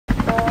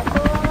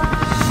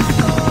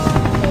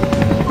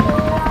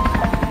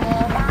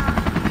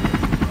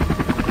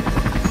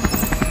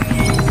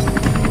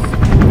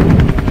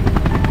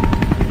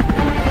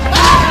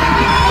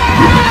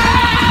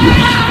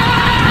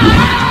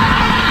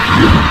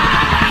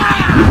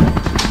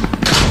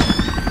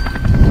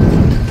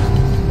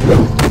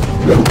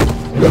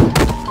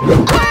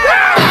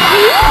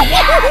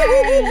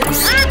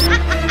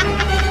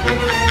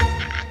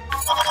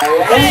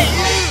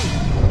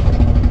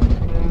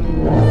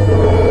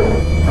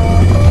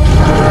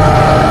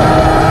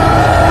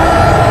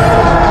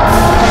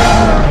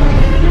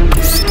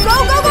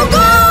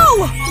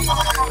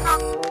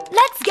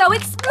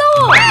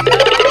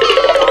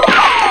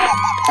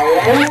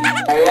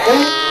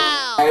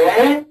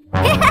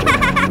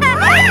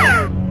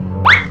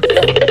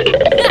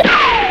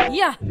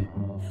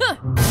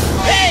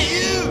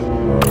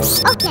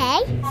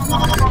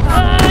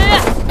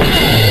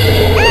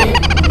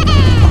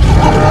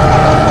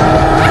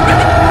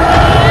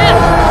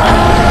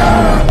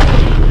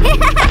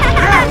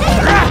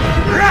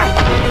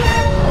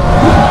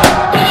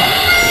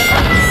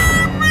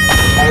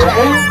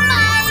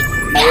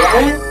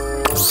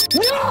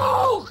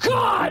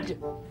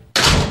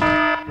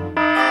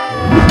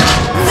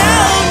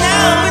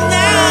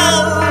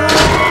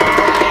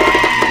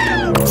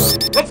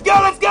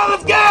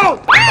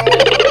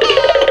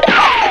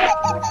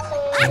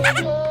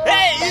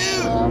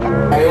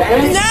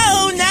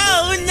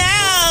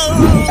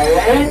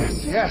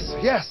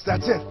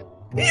That's it.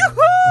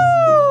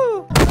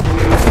 Yoo-hoo!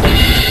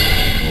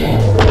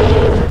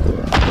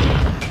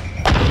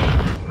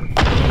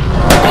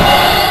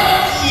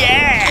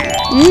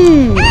 Yeah!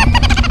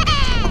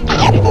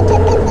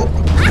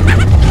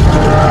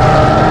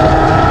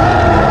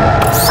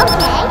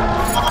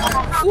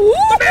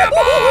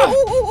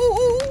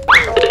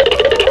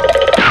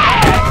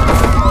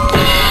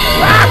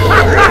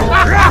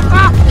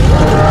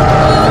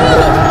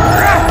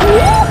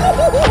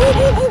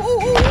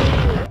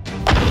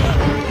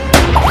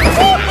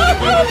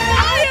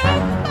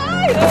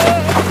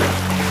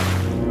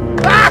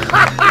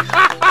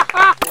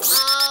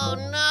 Oh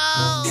no!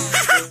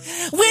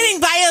 Winning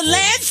by a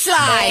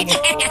landslide!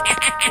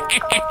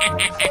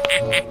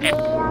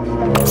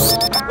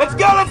 Let's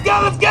go, let's go,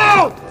 let's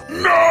go!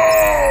 No!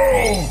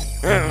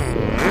 No!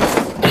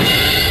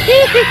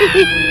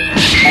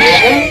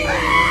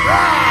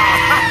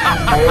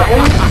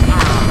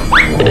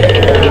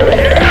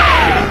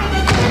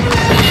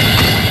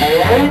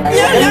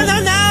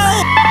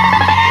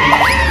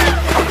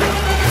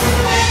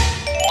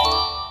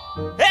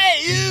 Hey,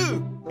 you!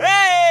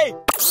 Hey!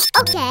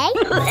 Okay.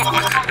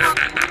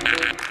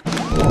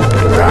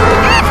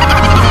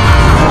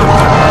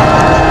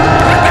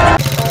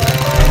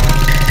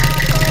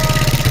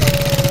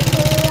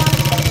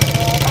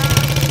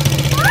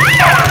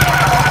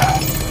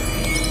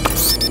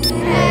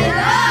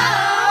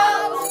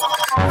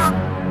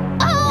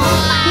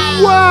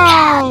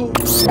 Wow!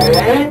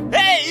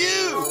 Hey,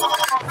 you!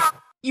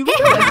 You okay.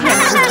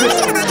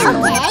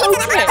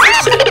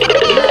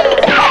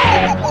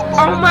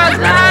 Oh my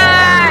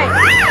god!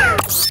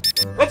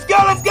 Let's go,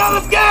 let's go,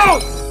 let's go!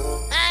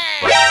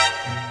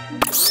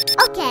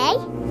 Okay.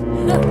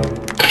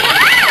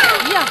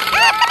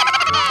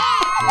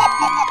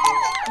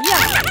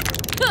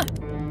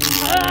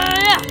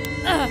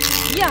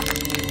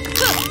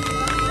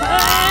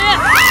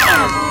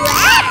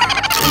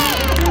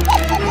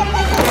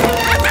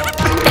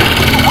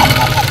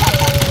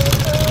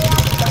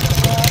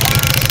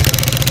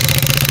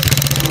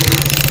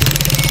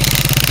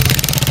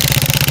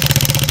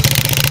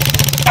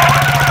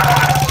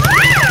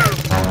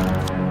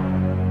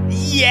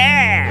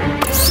 Yeah!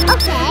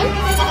 Okay.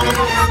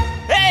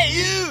 Hey,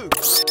 you!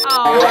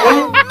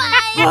 Oh,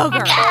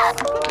 Booger.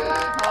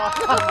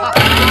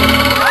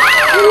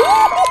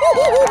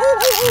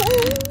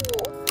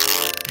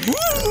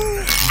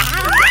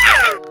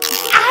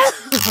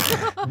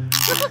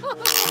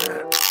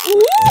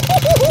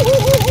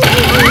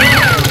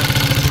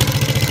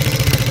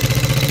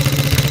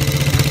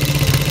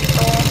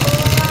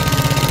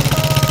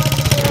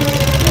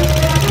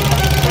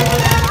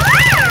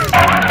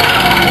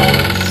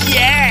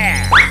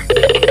 Yeah!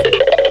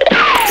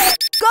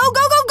 Go,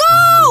 go, go, go!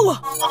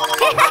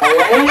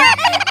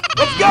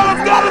 Let's go,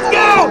 let's go, let's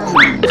go!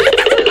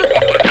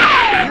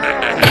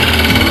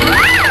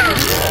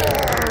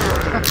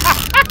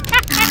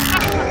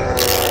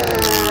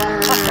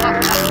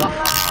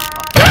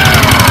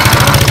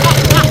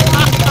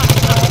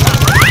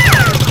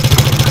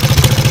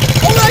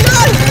 Oh my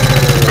god!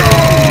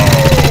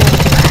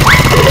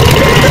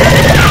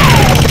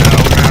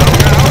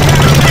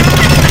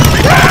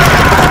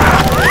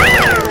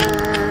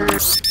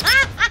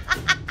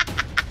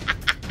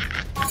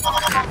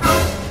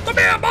 Come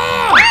here,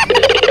 boy!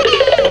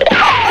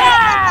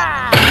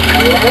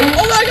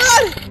 Oh my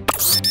god!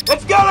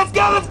 Let's go, let's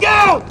go, let's go!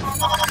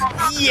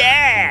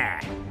 Yeah!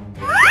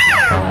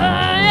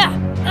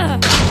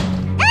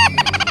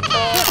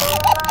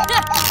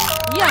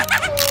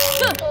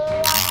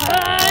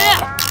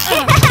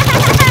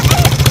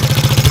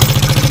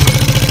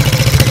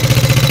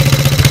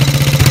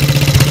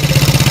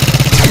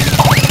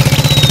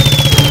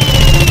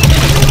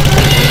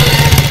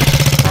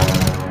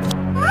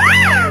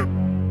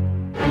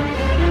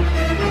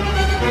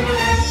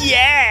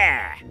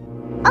 Yeah!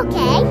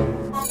 Okay.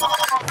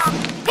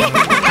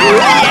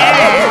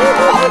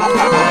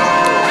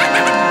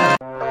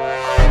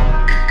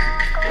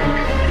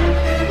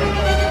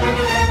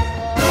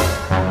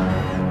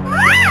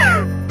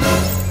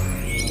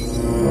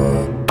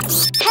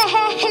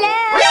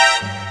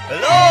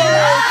 Hello?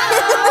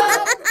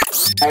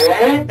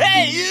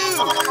 Hey, you!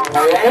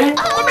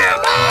 Come here,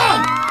 Mom!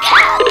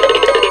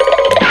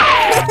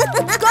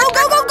 Go,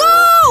 go, go, go!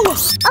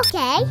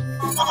 Okay.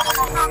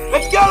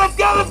 Let's go, let's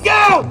go, let's go!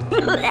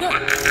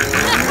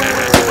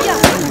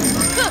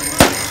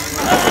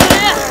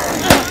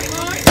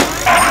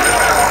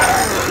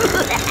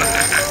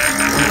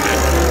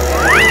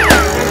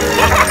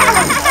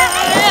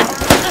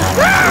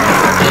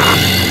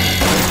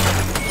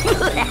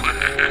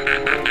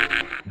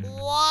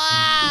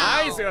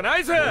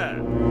 Nice,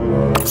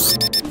 nice!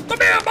 Come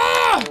here,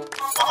 Mom!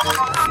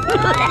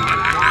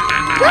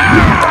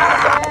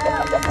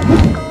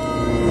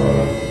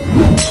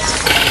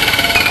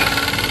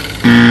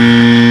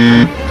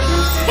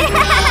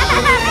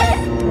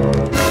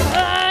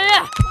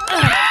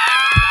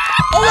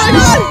 Oh my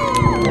god!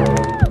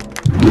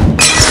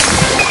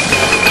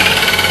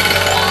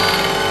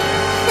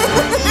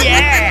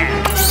 Yeah!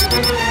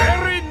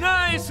 Very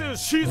nice,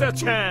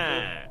 Shiza-chan!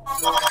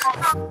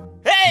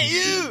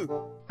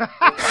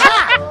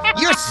 Ha!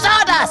 You're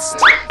sawdust!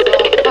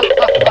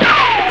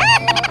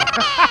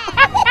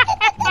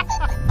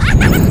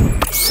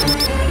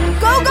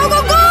 Go, go,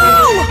 go, go!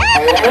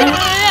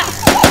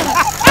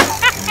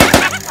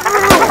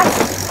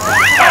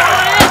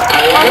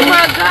 Oh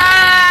my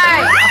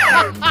God!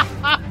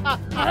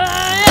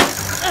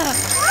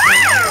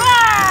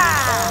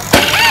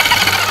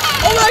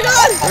 Oh my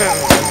God!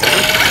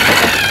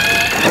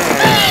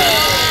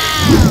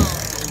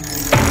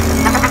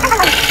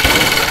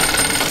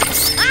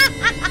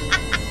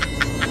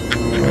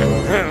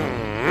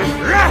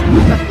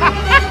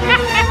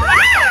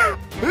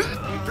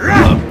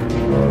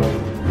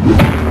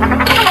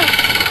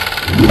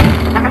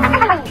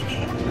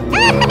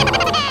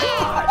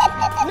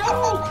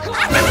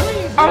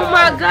 Oh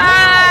my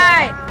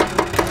God!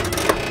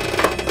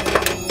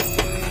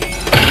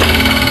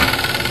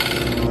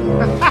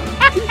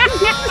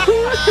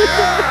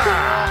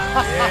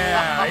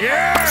 Yeah,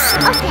 yeah!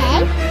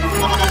 Okay.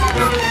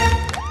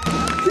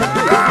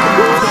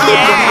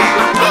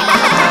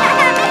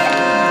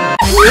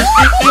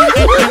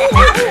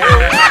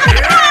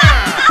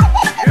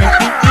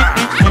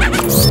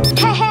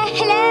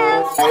 Hello.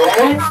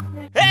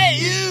 Hey,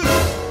 you!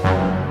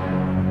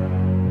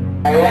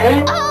 Oh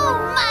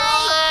my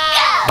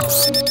gosh.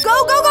 Go,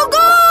 go, go,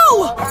 go!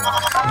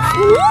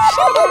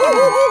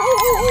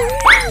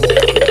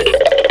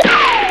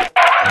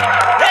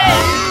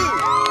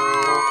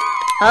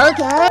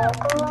 Okay.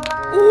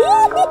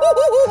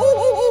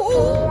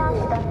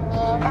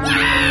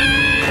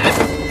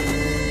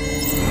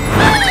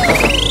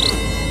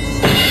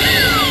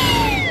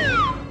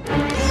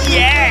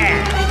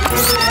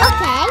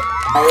 Okay.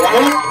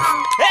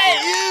 Hey,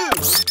 you!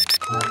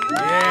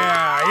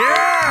 Yeah,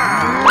 yeah!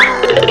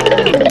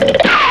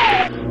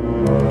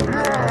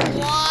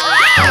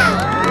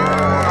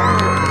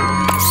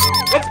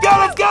 Let's go,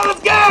 let's go,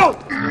 let's go!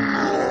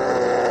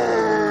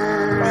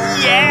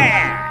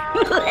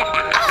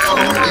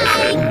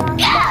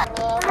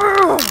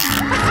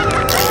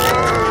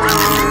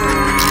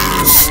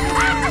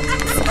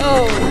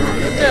 Oh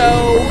no!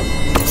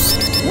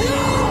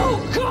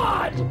 No,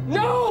 God!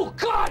 No,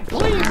 God,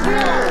 please, no!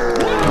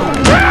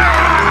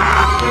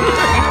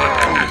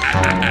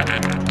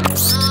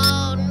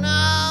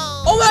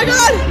 Oh my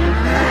God!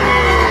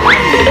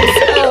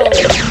 Oh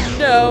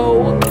no!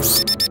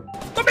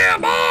 Come here,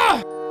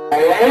 Ma!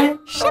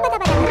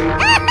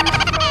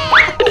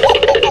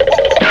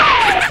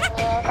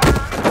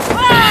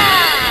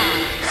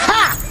 Ha!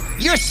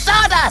 You're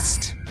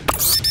sawdust!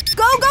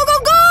 Go, go, go,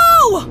 go!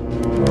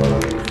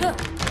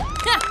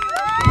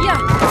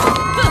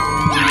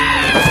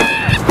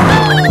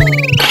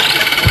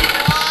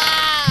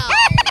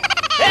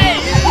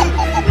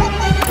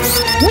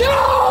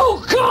 No,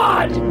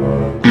 God!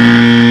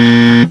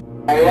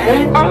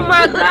 Oh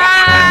my God!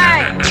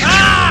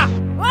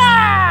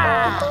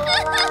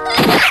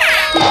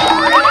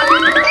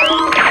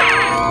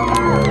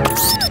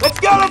 Let's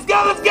go, let's go,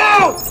 let's go!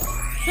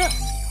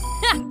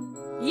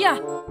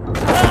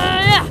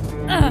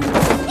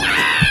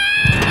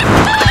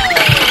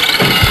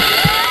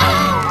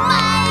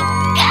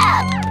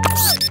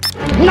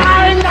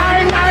 Nine,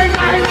 nine, nine,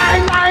 nine,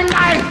 nine, nine,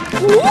 nine!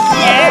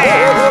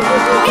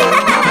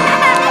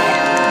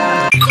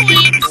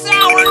 Sweet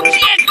sour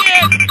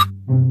chicken!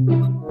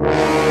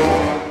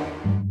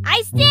 I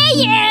see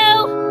you.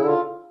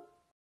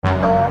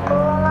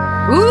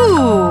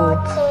 Ooh!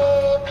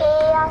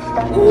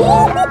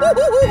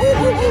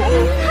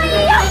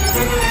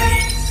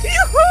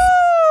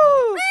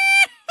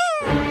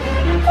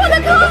 For the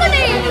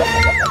colony.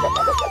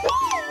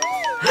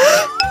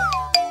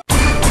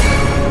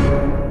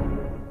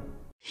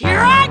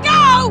 Here I go!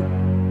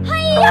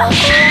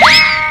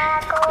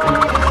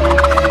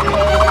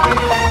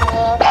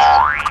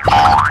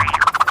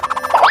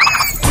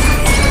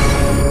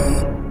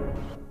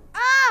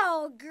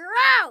 Oh,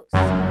 gross.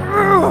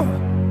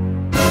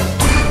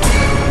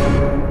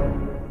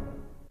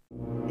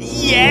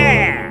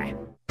 Yeah!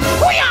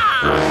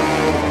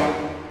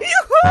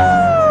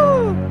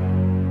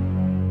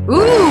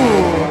 Ooh!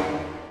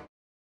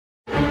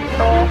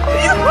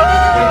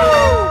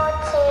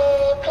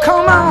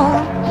 Come on!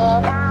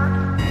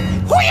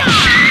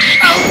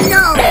 Oh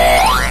no.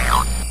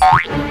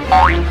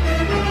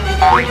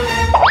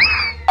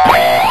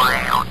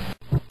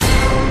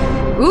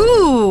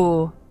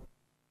 Ooh!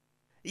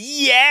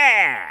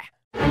 Yeah!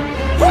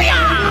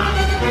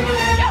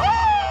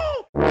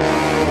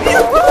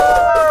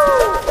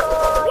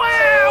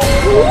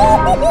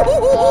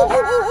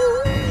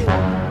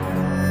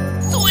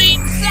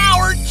 Sweet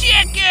sour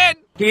chicken!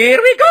 Here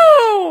we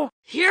go!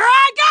 Here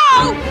I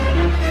go!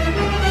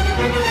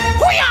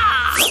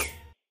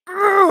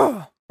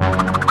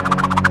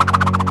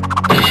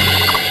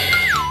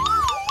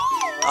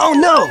 Oh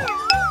no!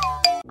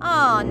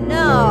 Oh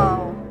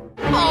no.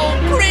 Oh,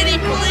 pretty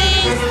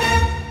please!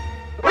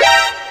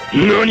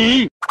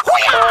 Nani?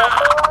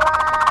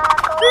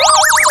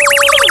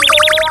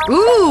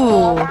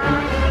 Ooh!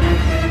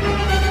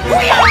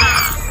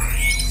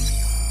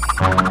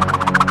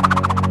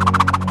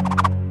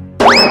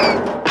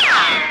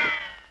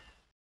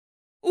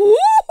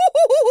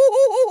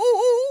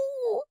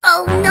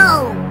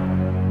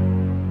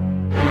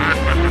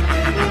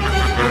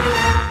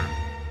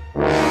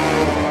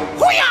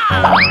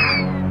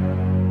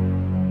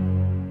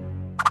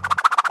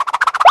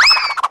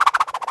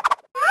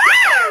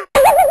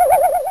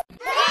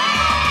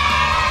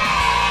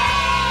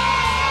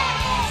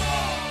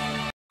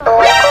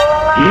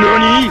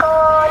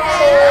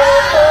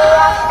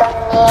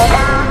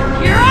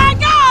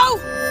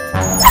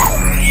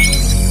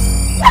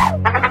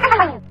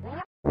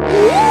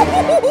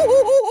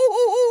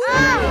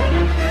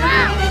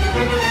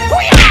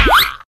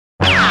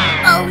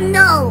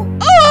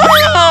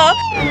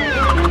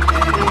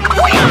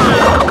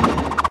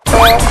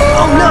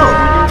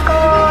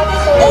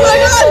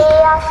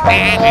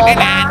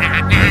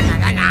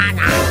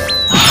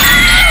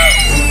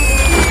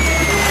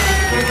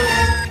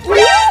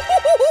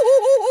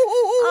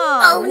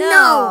 Oh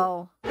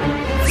no!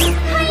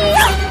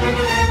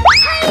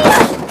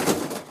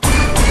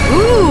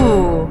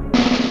 Ooh.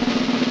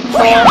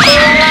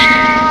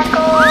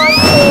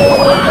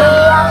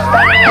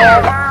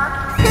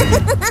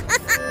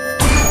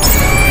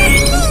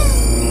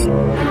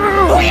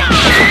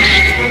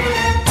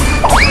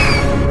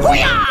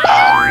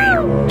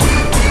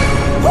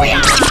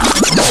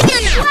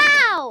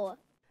 Wow!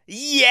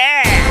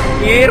 Yeah!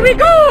 Here we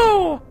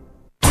go.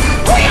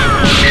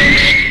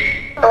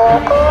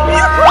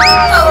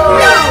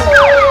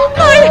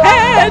 My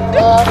head.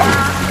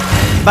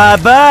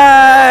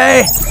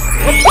 Bye-bye!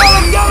 Let's go,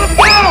 let's go, let's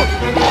go!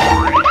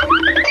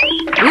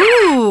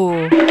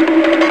 Ooh.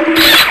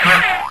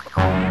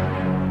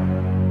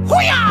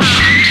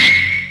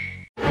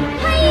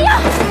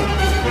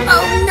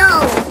 Oh no!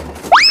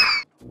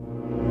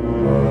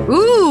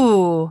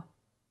 Ooh.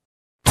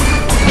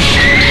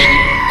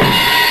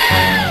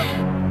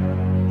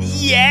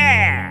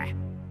 Yeah!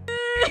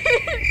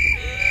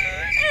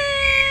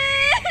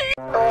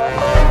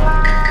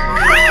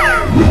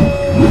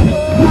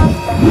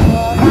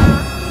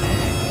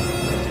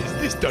 Is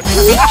this the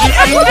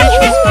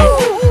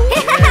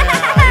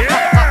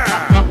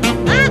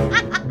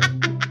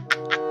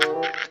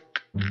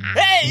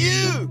Hey,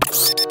 you!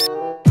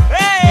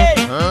 Hey!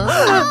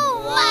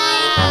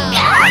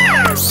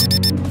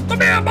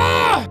 Come here, boy!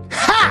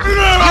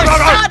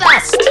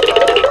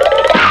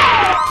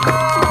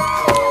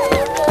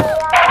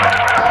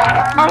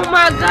 Oh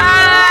my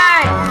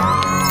God.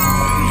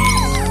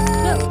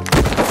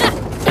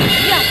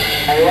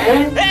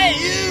 Hey,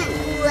 you!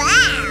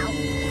 Wow!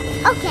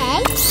 Okay.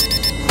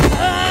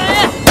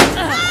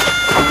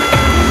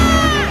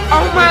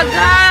 Oh my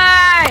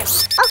God.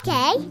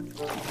 Okay.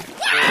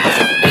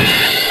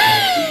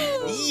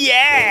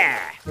 Yeah!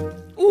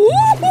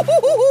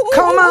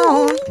 Come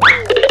on!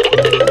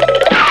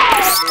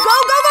 Go,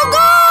 go, go,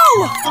 go!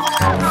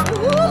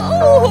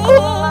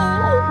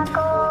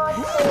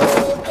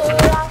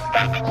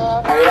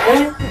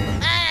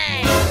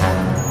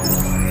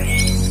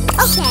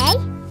 Okay.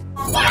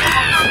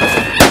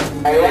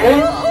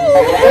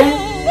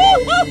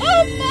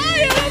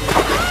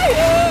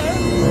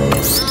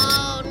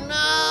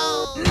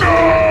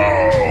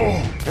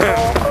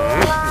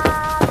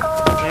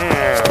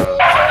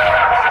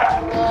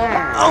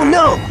 Oh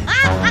no!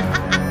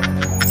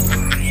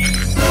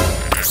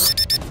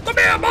 Come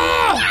here,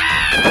 boy!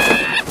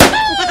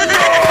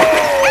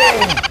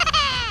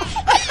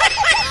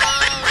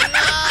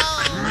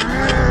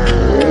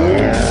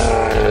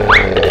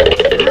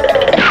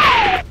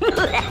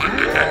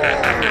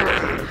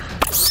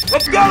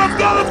 Let's go, let's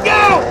go, let's go!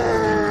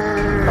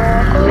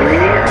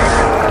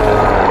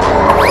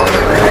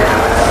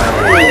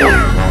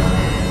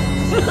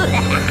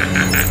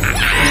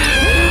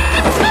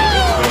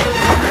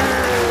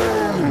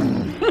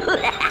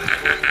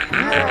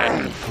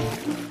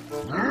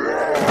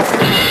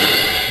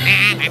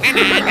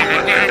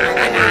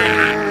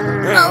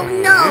 Oh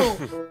no!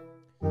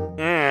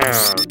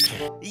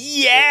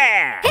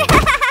 Yeah!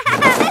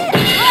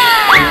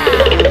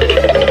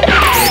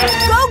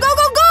 Go, go,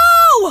 go, go!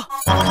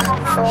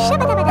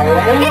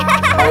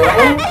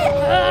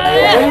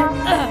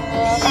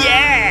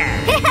 Yeah!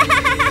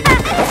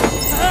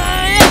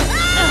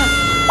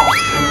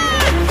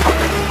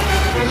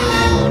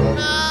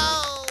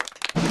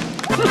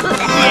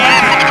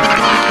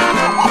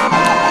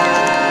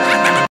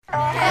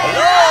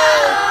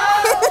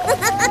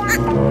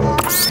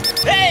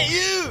 Hey,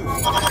 you!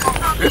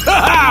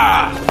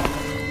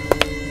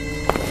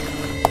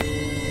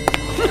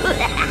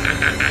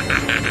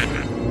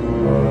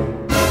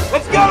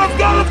 Let's go, let's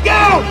go, let's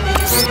go!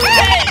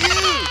 Hey,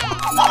 you!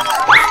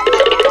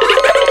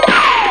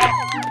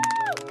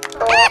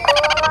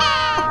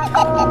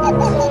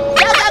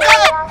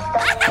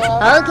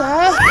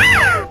 Okay.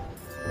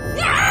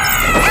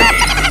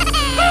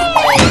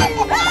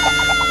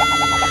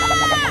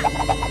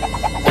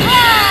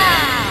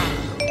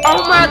 Oh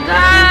my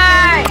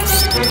God.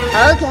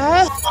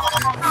 Okay.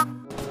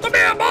 Come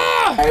here,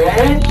 boy!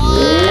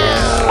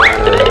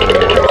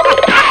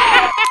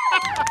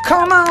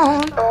 Come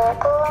on!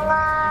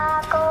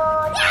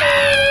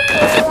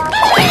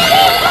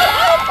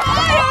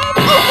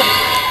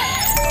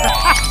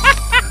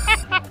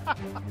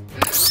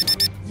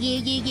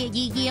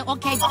 Yeah,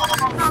 okay.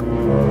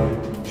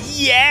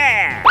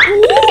 Yeah!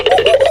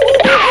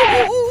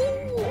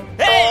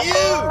 Hey,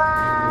 you!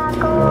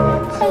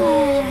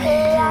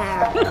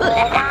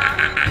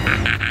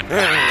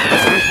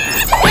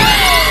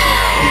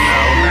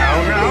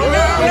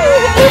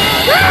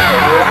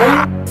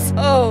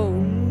 Oh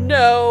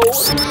no.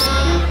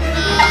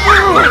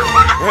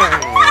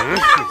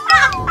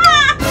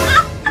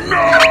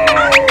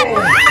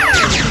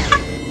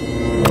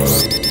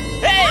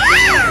 Hey,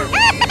 you!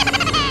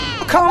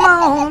 Come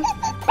on!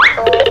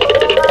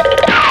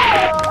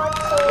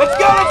 Let's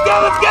go, let's go,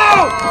 let's go!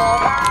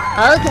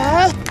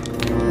 Okay.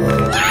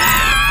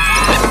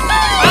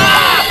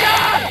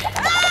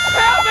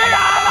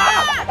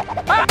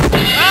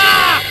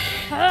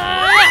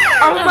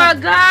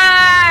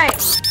 die!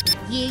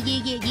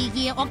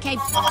 Yeah, okay.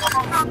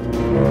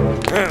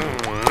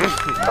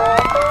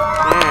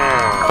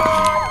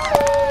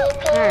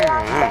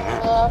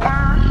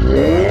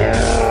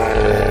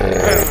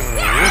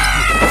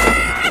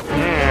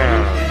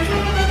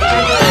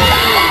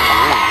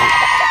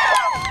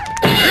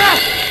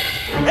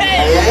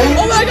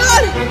 Oh my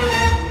god!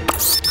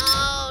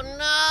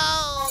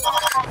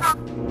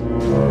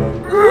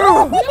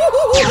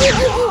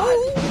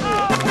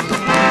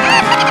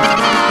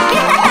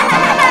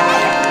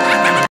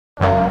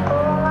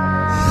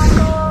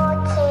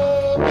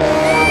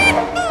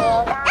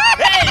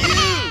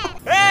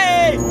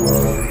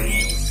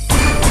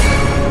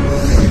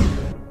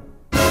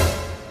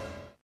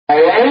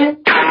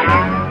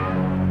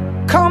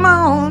 Come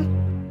on.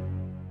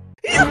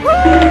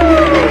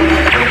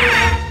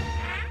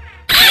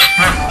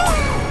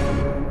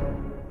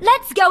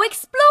 Let's go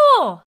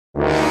explore!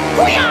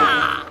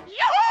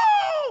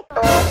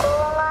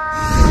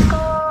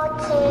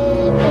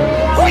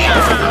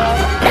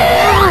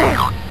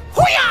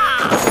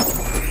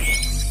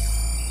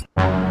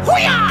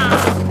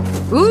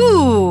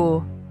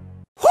 Ooh!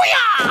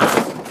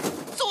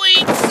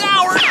 Sweet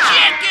sour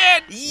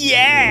chicken!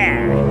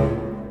 Yeah!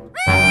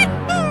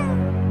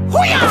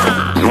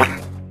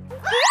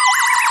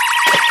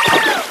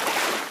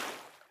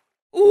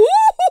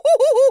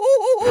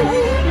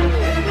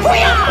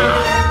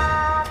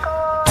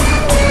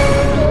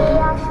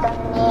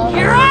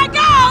 Here I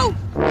go!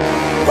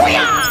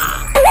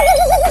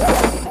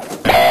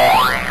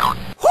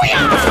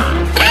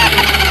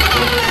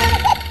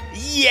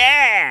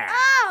 Yeah!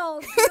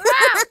 Oh!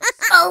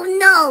 Oh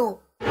no!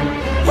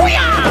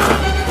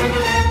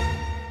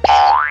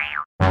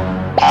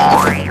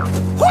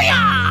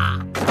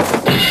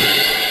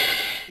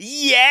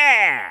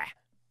 Yeah!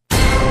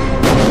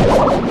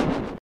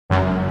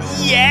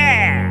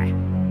 Yeah!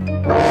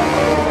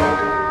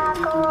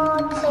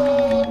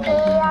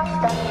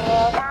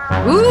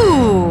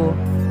 Ooh!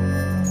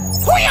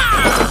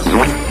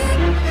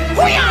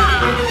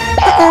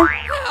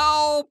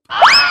 Help!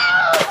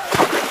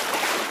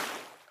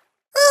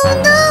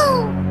 Oh no!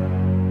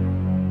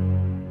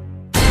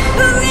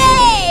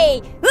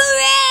 Hooray!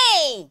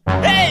 Hooray!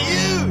 Hey,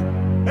 you!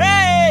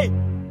 Hey!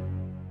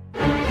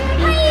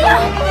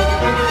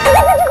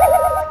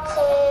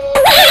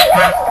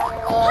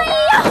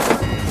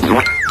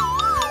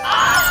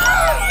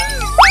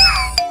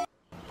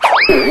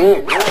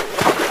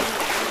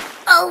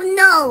 Oh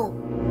no!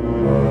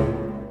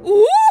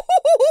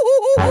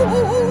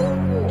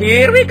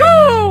 Here we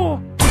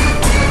go!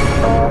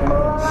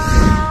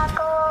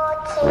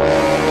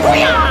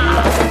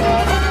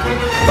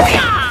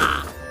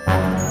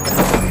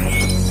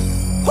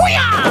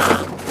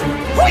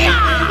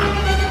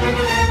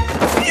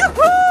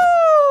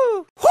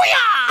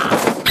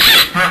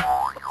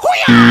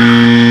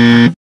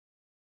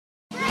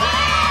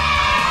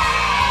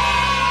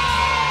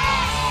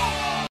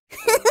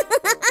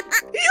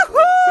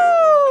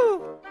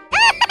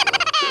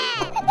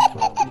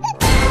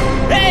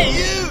 Hey,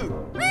 you!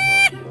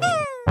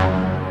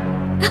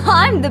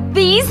 I'm the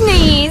bee's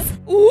knees!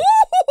 Ooh!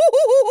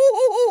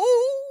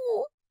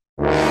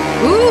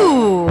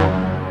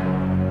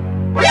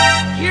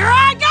 Here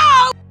I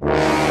go!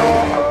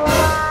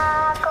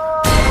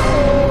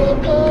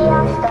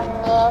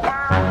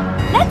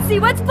 Let's see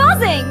what's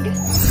buzzing!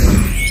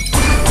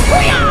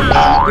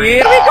 Here we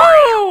go!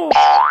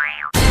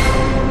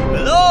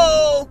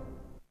 Hello?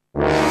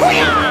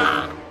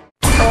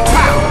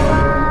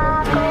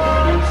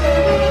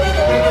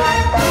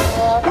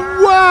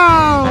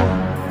 Wow!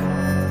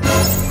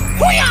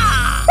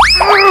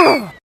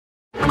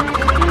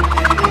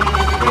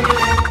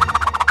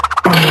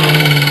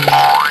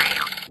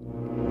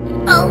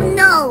 Oh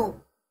no!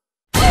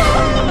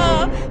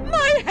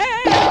 My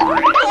head!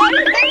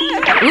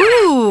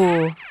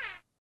 Ooh!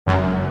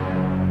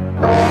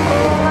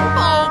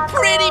 Oh,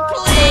 pretty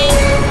please!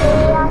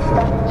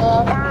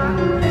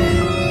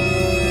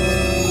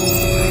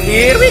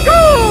 Here we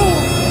go!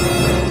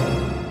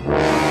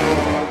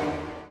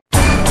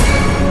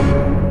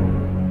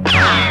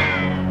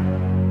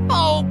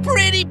 Oh,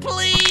 pretty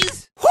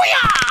please!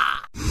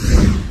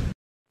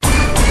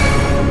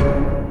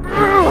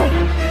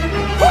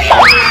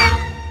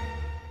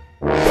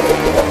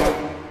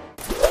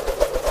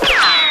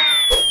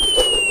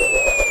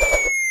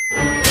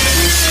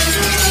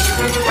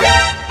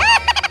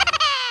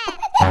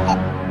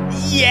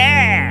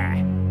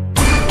 Yeah!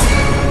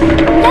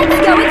 Let's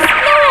go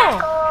explore!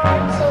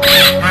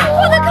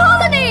 For the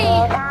colony!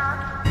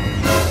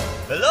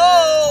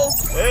 Hello?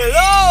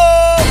 Hello?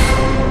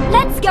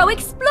 Let's go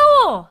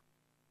explore!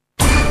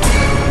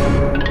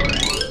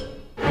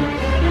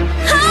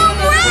 Home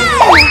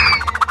run!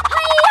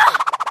 Hiya!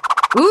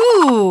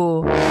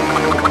 Ooh!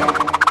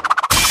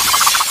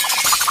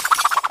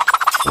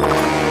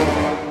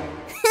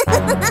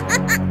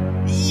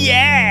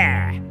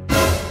 Yeah!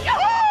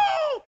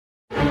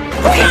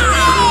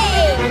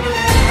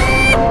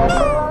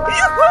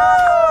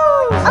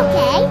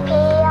 Okay.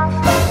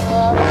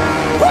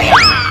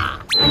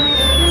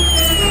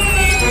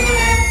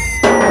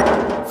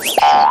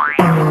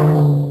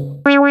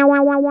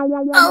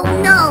 Oh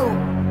no!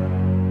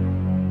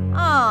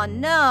 Oh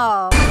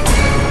no!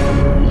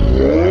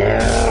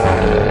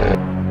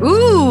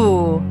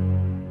 Ooh!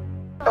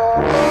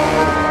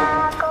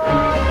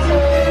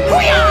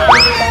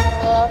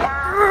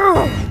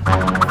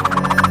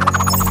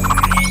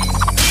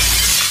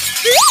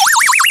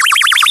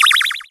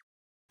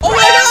 Oh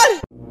my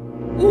god!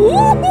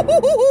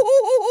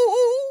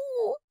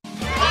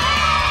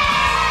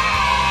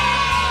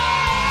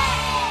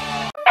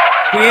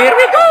 Here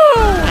we go!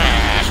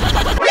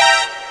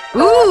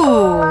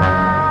 Ooh!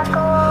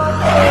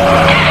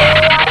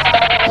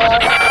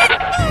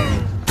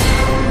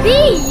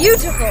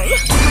 Beautiful!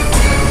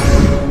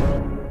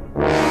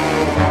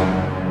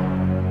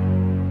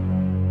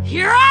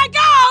 Here I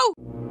go!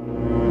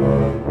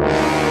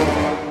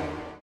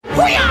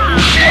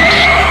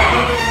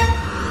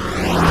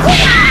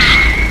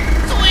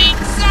 Sweet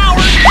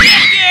sour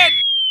chicken!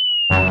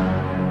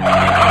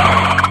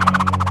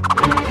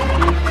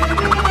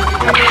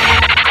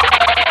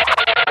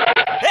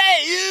 Hey,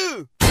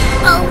 you!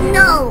 Oh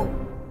no!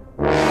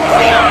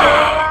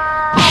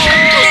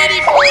 Pretty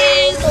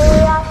please!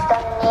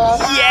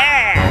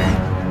 Yeah!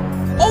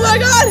 Oh my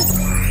god!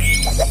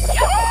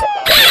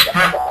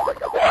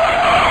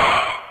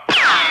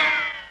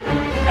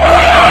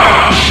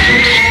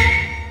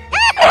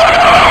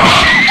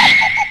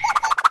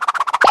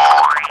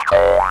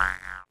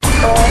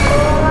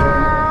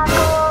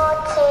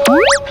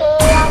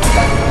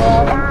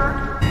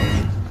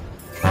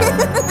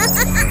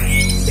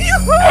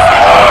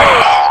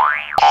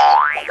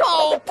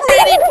 Oh,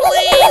 pretty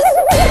please!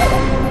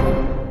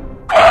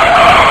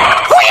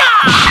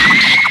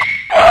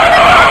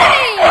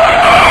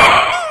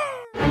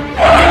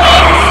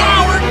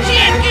 Sour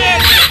chicken!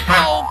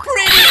 Oh,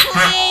 pretty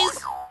please!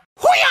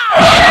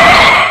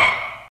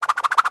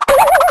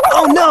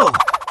 Oh no!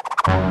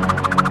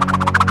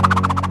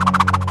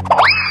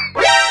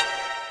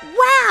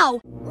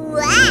 Wow!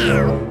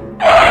 Wow!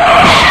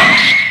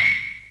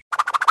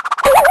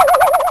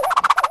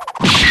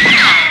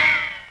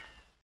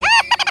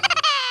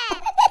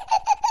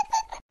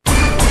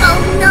 Oh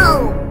no!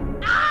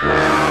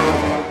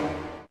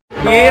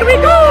 Here we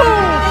go!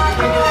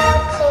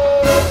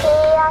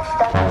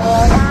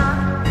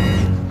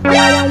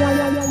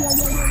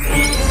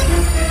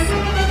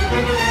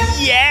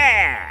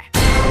 Yeah!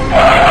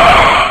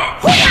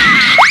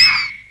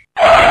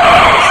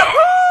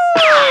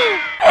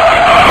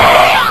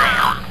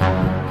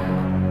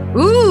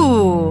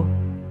 Ooh!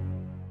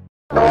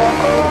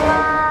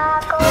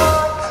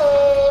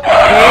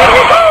 Here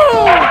we go!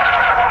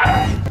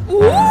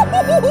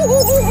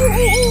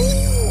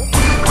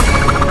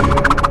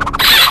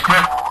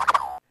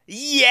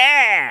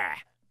 Yeah!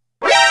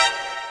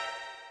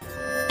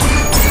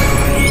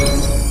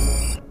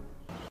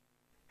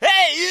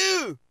 Hey,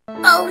 you!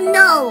 Oh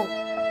no!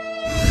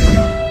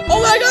 Oh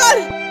my god!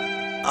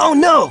 Oh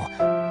no!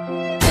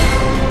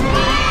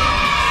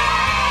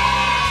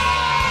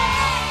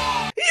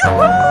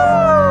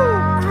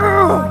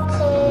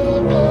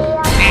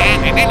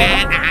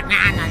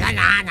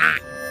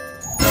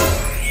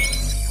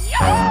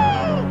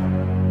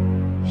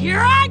 Here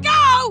I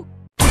go!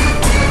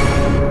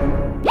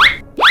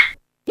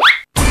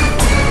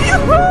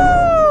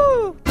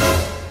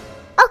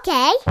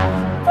 Okay.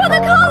 For the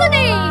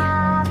colony!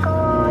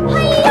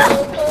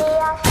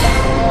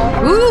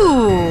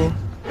 Ooh!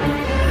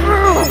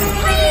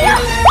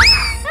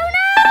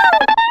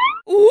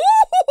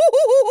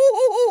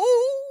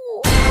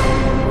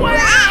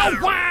 Wow!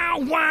 Wow!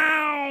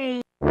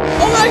 Wow!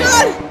 Oh my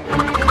god!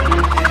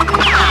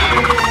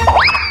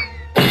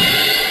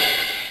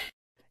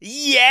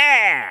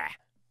 Yeah!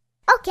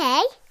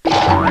 Okay.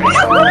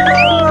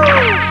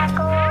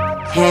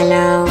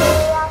 Hello.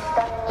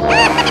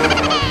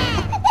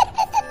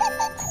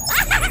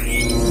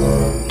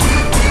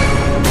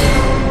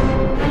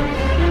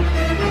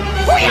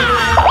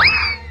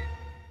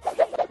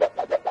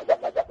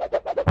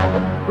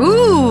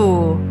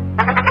 Ooh!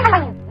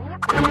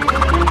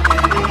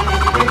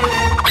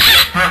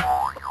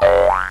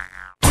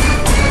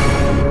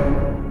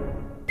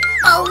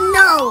 Oh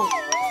no!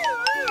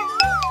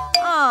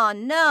 Oh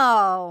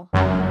no!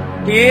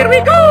 Here we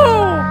go!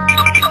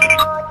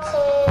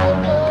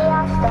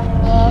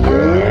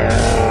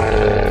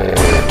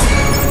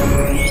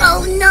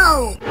 Oh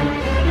no!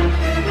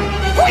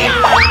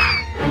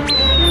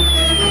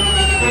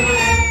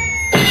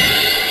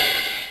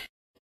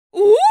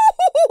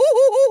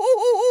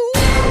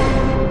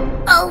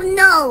 Oh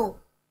no!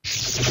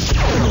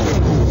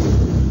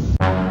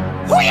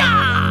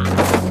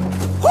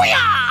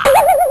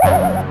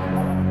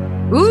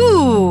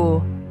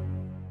 Ooh!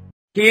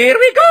 Here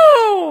we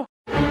go!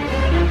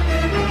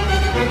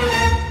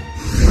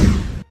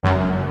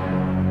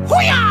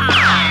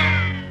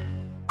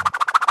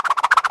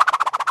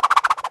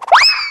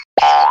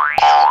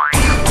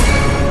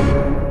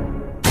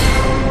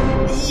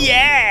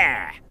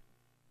 Yeah!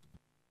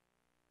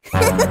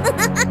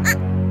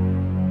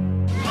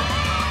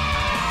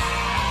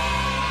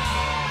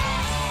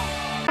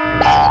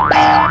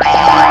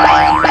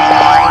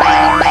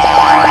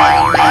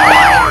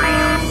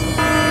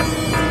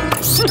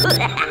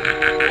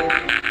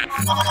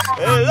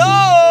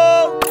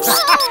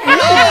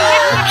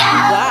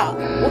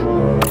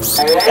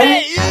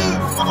 Hey, you!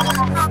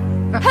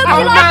 Hope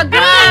you like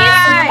these!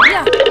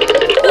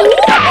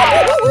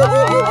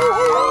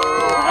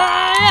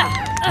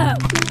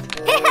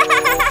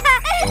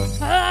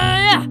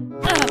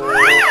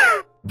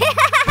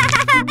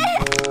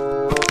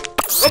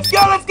 Let's go,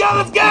 let's go,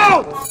 let's go!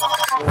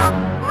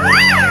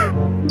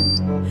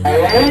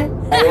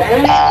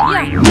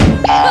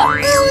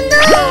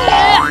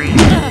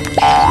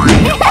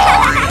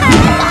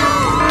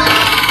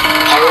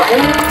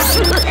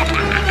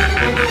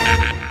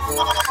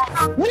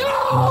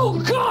 No,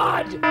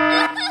 God!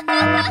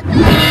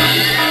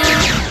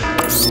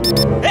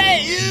 Hey,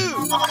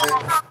 you!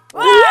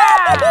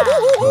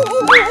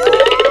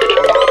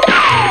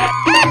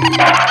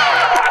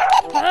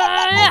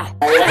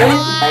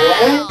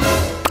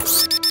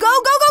 Go,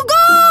 go, go,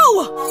 go!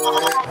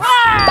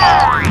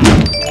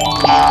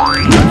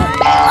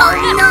 Oh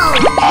no!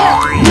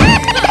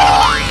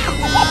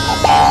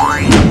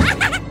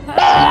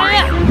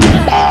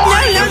 No,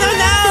 no, no,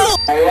 no!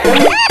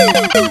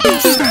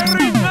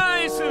 Very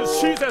nice,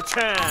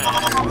 Shita-chan!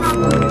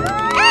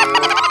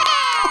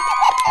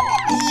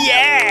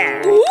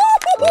 Yeah!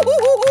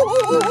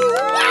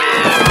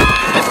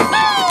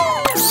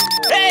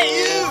 Hey,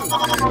 you!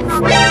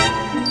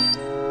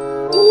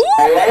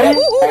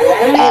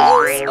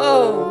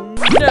 Oh,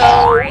 no!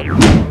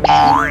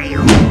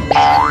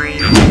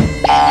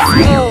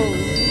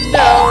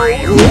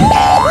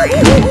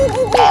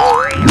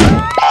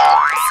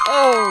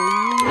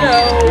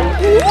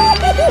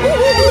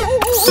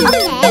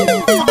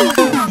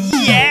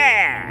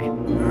 Yeah!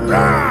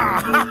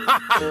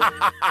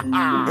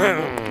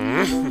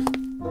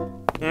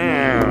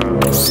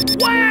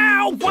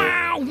 Wow,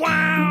 wow,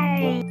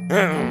 wow!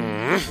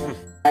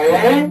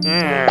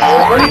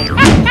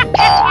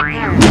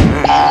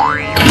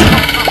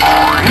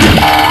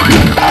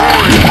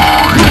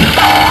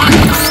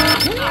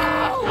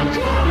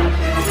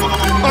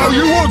 Oh,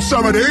 you want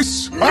some of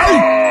this?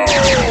 Hey!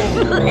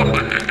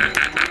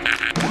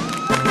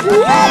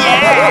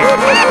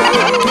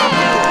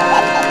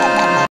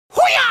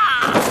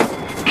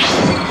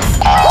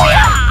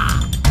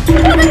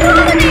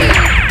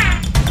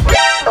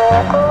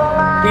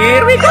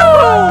 Here we go!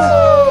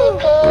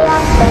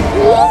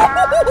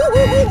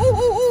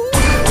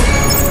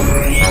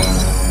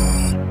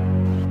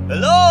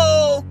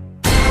 Hello?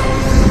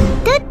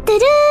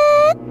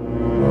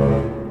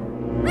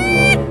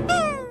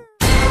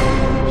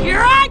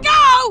 Here I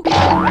go!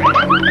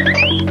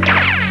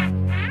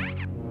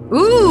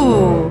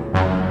 Ooh!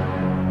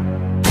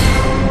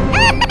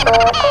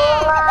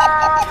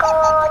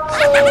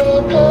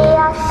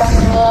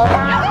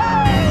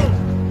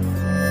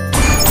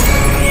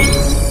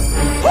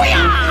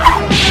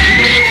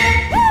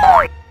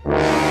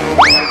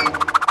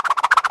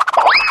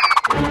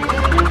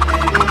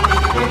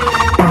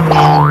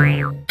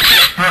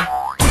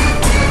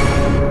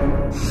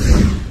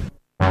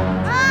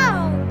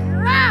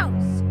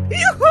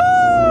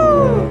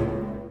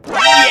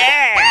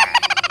 Yeah!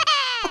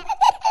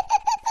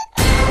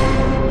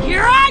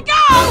 Here I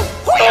go!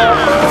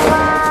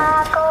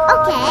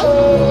 Okay.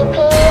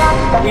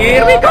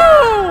 Here we go!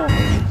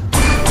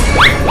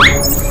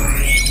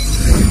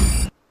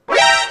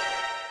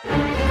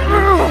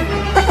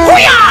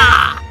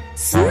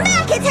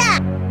 Smack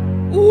attack!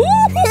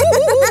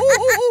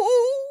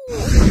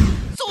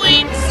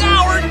 Sweet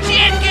sour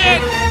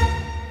chicken!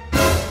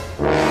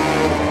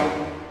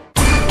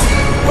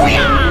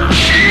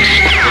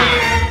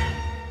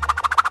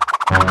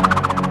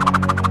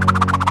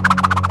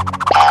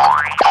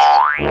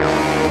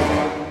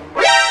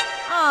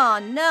 Oh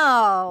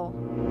no!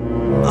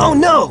 Oh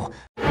no!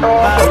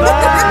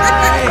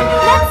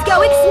 Let's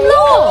go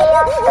explore!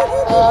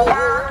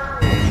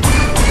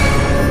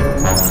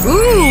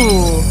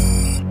 Ooh!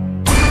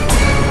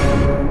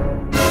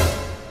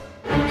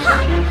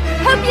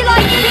 Hope you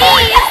like these!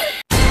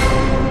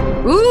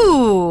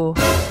 Ooh!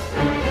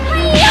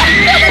 Hiya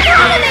for the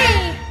colony!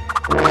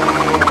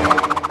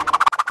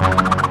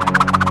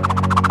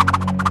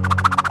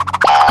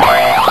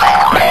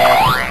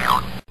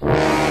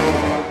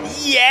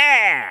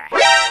 Yeah!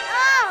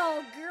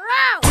 Oh,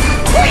 gross!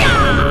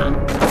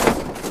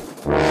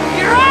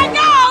 Here I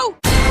go!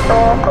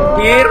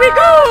 Here we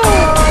go!